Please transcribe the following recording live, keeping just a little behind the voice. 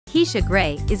Keisha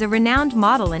Grey is a renowned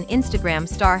model and Instagram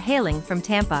star hailing from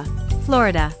Tampa,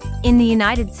 Florida, in the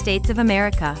United States of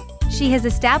America. She has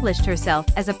established herself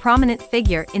as a prominent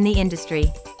figure in the industry,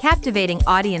 captivating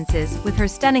audiences with her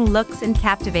stunning looks and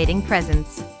captivating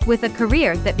presence. With a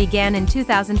career that began in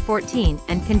 2014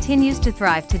 and continues to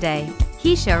thrive today,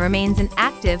 Keisha remains an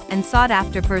active and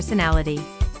sought-after personality.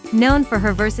 Known for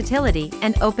her versatility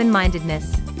and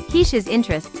open-mindedness, Keisha's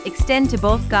interests extend to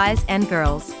both guys and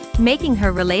girls, making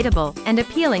her relatable and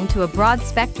appealing to a broad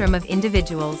spectrum of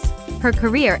individuals. Her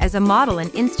career as a model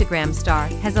and Instagram star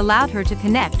has allowed her to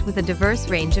connect with a diverse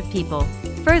range of people,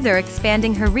 further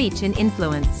expanding her reach and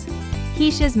influence.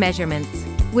 Keisha's measurements,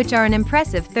 which are an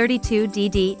impressive 32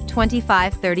 dd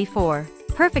 25-34,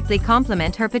 perfectly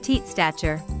complement her petite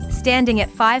stature, standing at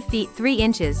 5 feet 3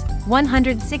 inches,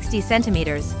 160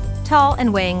 centimeters, tall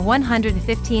and weighing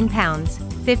 115 pounds,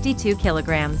 52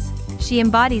 kilograms. She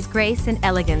embodies grace and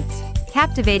elegance,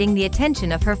 captivating the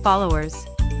attention of her followers.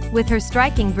 With her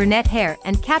striking brunette hair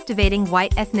and captivating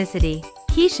white ethnicity,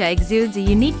 Keisha exudes a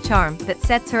unique charm that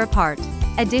sets her apart.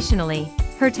 Additionally,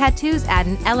 her tattoos add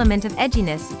an element of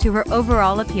edginess to her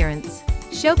overall appearance,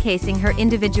 showcasing her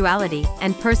individuality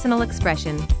and personal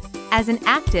expression. As an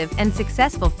active and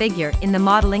successful figure in the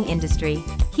modeling industry,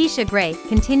 Keisha Grey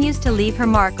continues to leave her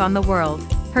mark on the world.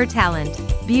 Her talent,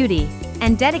 beauty,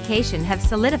 and dedication have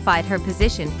solidified her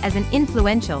position as an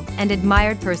influential and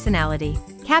admired personality,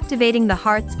 captivating the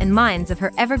hearts and minds of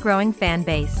her ever-growing fan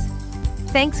base.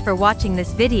 Thanks for watching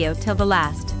this video till the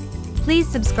last. Please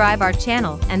subscribe our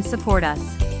channel and support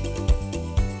us.